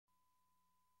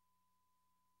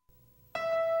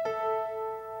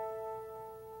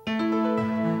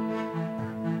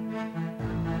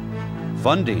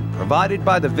Funding provided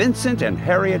by the Vincent and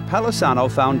Harriet Palisano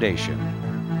Foundation.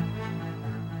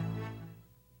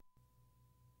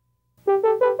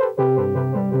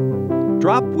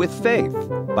 Drop with Faith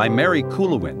by Mary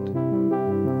Coulawind.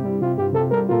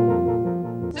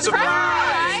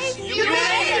 Surprise! You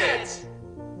made it!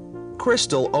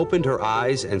 Crystal opened her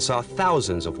eyes and saw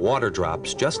thousands of water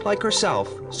drops just like herself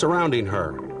surrounding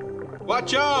her.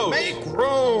 Watch out! Make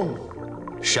room!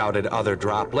 Shouted other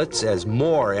droplets as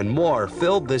more and more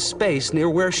filled the space near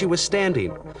where she was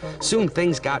standing. Soon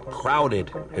things got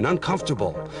crowded and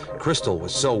uncomfortable. Crystal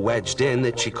was so wedged in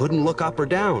that she couldn't look up or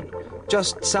down,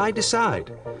 just side to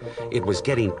side. It was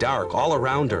getting dark all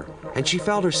around her, and she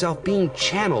felt herself being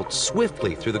channeled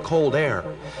swiftly through the cold air.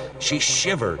 She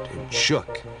shivered and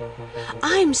shook.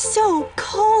 I'm so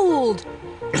cold!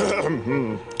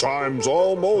 Time's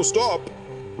almost up,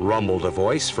 Rumbled a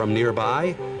voice from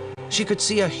nearby. She could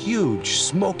see a huge,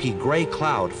 smoky gray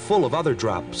cloud full of other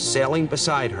drops sailing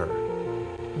beside her.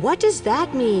 What does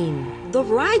that mean? The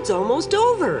ride's almost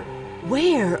over.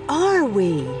 Where are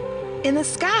we? In the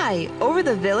sky, over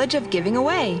the village of Giving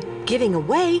Away. Giving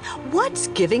away? What's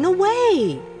giving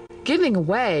away? Giving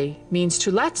away means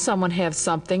to let someone have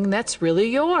something that's really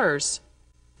yours.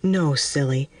 No,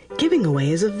 silly. Giving away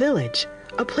is a village,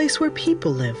 a place where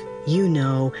people live. You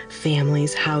know,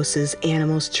 families, houses,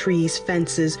 animals, trees,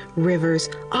 fences, rivers,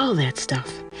 all that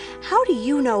stuff. How do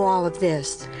you know all of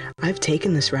this? I've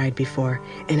taken this ride before,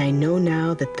 and I know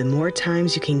now that the more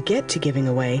times you can get to giving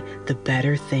away, the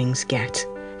better things get.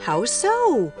 How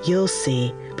so? You'll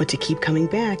see, but to keep coming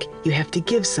back, you have to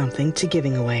give something to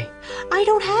giving away. I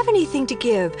don't have anything to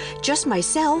give, just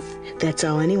myself. That's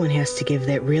all anyone has to give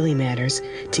that really matters,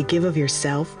 to give of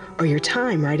yourself or your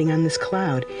time riding on this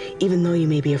cloud, even though you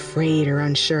may be afraid or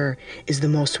unsure, is the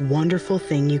most wonderful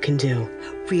thing you can do.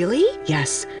 Really?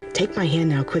 Yes. Take my hand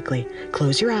now quickly.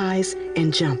 Close your eyes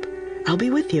and jump. I'll be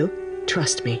with you.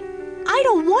 Trust me. I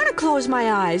don't want to close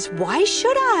my eyes. Why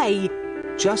should I?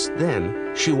 Just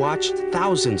then, she watched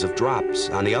thousands of drops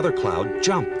on the other cloud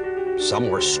jump. Some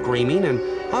were screaming and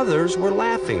others were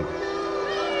laughing.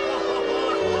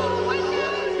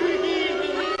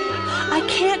 I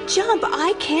can't jump.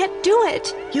 I can't do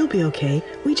it. You'll be okay.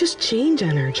 We just change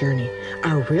on our journey.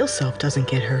 Our real self doesn't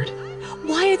get hurt.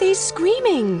 Why are they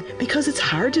screaming? Because it's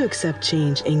hard to accept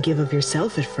change and give of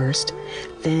yourself at first.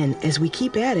 Then, as we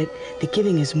keep at it, the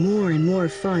giving is more and more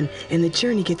fun, and the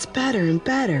journey gets better and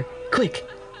better. Quick,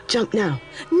 jump now.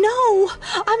 No,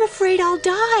 I'm afraid I'll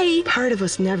die. Part of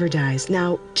us never dies.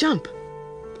 Now, jump.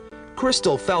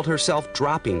 Crystal felt herself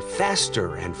dropping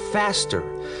faster and faster,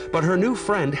 but her new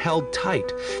friend held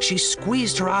tight. She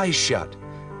squeezed her eyes shut.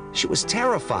 She was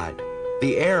terrified.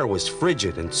 The air was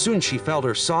frigid, and soon she felt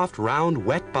her soft, round,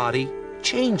 wet body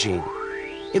changing.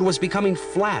 It was becoming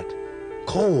flat,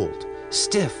 cold,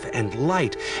 stiff, and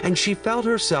light, and she felt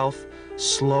herself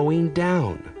slowing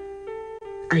down.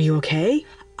 Are you okay?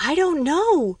 I don't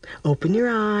know. Open your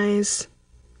eyes.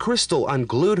 Crystal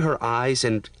unglued her eyes,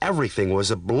 and everything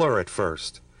was a blur at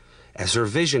first. As her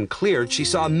vision cleared, she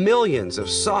saw millions of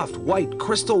soft, white,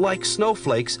 crystal-like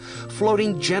snowflakes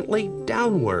floating gently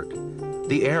downward.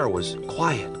 The air was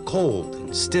quiet, cold,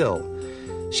 and still.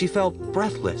 She felt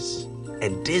breathless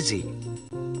and dizzy.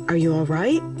 Are you all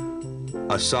right?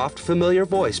 A soft, familiar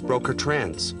voice broke her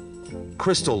trance.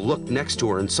 Crystal looked next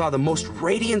to her and saw the most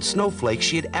radiant snowflake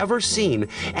she had ever seen,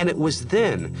 and it was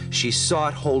then she saw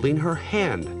it holding her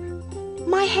hand.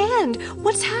 My hand!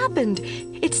 What's happened?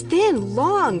 It's thin,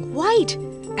 long, white,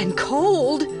 and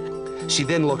cold. She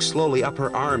then looked slowly up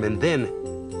her arm and then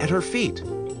at her feet,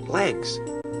 legs.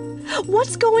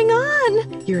 What's going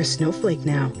on? You're a snowflake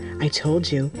now. I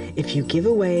told you, if you give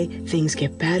away, things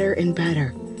get better and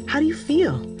better. How do you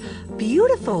feel?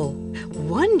 Beautiful.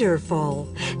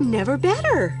 Wonderful. Never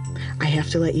better. I have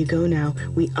to let you go now.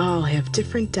 We all have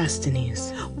different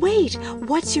destinies. Wait,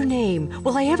 what's your name?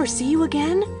 Will I ever see you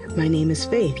again? My name is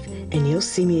Faith, and you'll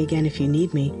see me again if you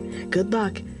need me. Good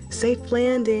luck. Safe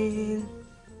landing.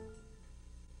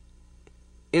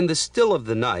 In the still of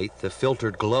the night, the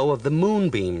filtered glow of the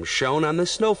moonbeams shone on the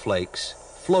snowflakes,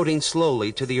 floating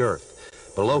slowly to the earth.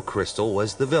 Below Crystal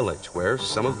was the village, where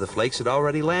some of the flakes had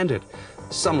already landed.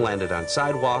 Some landed on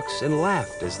sidewalks and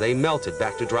laughed as they melted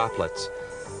back to droplets.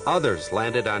 Others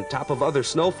landed on top of other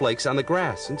snowflakes on the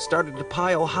grass and started to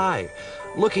pile high,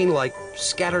 looking like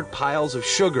scattered piles of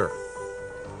sugar.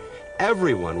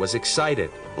 Everyone was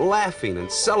excited, laughing and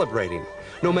celebrating,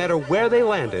 no matter where they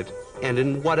landed and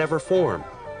in whatever form.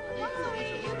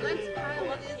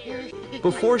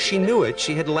 Before she knew it,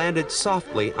 she had landed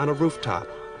softly on a rooftop.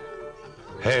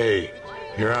 Hey,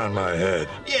 you're on my head.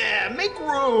 Yeah, make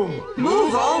room.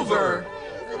 Move over.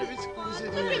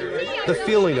 The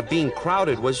feeling of being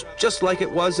crowded was just like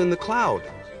it was in the cloud.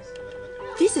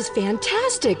 This is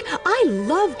fantastic. I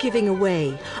love giving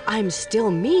away. I'm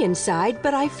still me inside,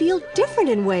 but I feel different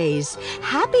in ways.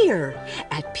 Happier,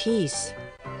 at peace.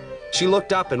 She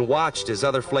looked up and watched as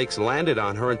other flakes landed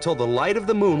on her until the light of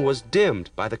the moon was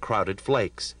dimmed by the crowded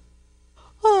flakes.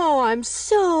 Oh, I'm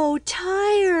so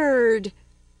tired.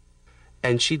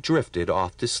 And she drifted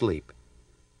off to sleep.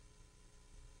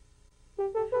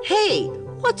 Hey,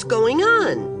 what's going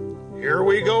on? Here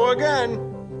we go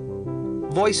again.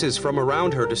 Voices from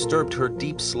around her disturbed her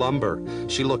deep slumber.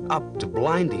 She looked up to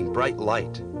blinding bright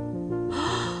light.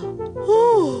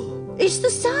 Oh, it's the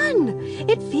sun.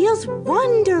 It feels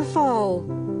wonderful.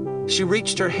 She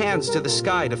reached her hands to the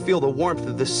sky to feel the warmth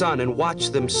of the sun and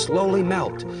watch them slowly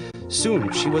melt.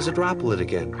 Soon she was a droplet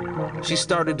again. She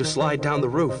started to slide down the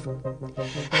roof.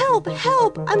 Help,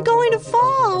 help, I'm going to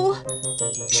fall.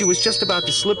 She was just about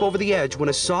to slip over the edge when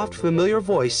a soft, familiar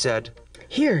voice said,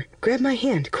 Here, grab my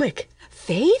hand, quick.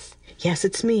 Faith? Yes,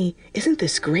 it's me. Isn't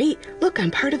this great? Look,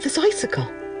 I'm part of this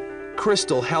icicle.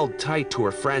 Crystal held tight to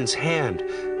her friend's hand,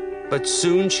 but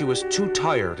soon she was too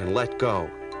tired and let go.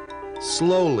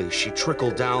 Slowly, she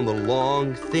trickled down the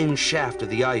long, thin shaft of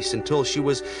the ice until she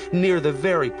was near the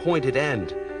very pointed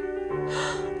end.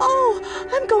 Oh,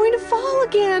 I'm going to fall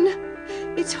again.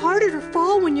 It's harder to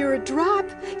fall when you're a drop.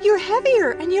 You're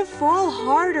heavier and you fall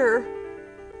harder.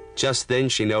 Just then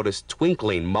she noticed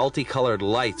twinkling, multicolored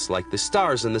lights like the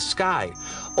stars in the sky,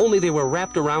 only they were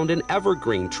wrapped around an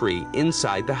evergreen tree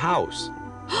inside the house.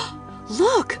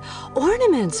 Look,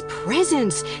 ornaments,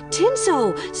 presents,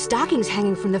 tinsel, stockings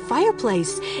hanging from the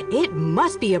fireplace. It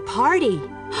must be a party.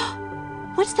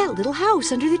 What's that little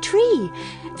house under the tree?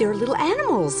 There are little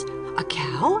animals. A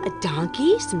cow, a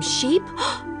donkey, some sheep,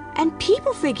 and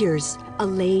people figures. A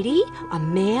lady, a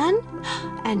man,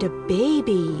 and a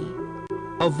baby.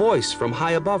 A voice from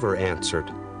high above her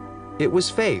answered. It was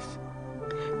Faith.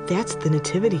 That's the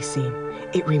nativity scene.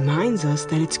 It reminds us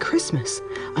that it's Christmas,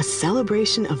 a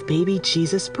celebration of baby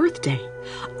Jesus' birthday.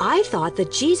 I thought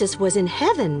that Jesus was in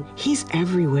heaven. He's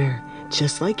everywhere,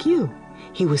 just like you.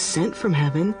 He was sent from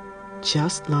heaven,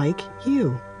 just like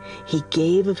you. He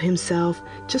gave of himself,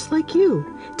 just like you,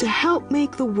 to help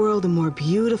make the world a more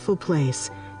beautiful place,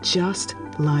 just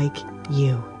like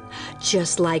you.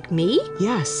 Just like me?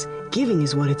 Yes, giving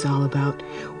is what it's all about.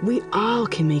 We all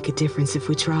can make a difference if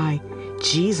we try.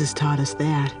 Jesus taught us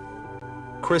that.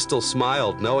 Crystal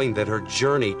smiled, knowing that her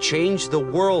journey changed the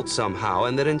world somehow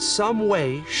and that in some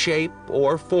way, shape,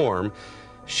 or form,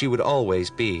 she would always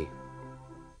be.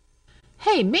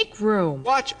 Hey, make room.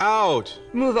 Watch out!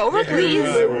 Move over, please.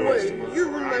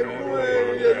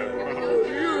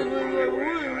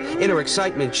 In her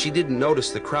excitement, she didn't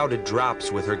notice the crowded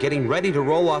drops with her getting ready to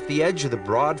roll off the edge of the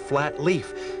broad, flat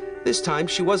leaf. This time,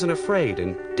 she wasn't afraid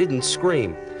and didn't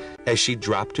scream. As she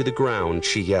dropped to the ground,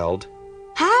 she yelled,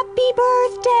 Happy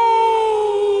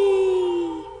birthday!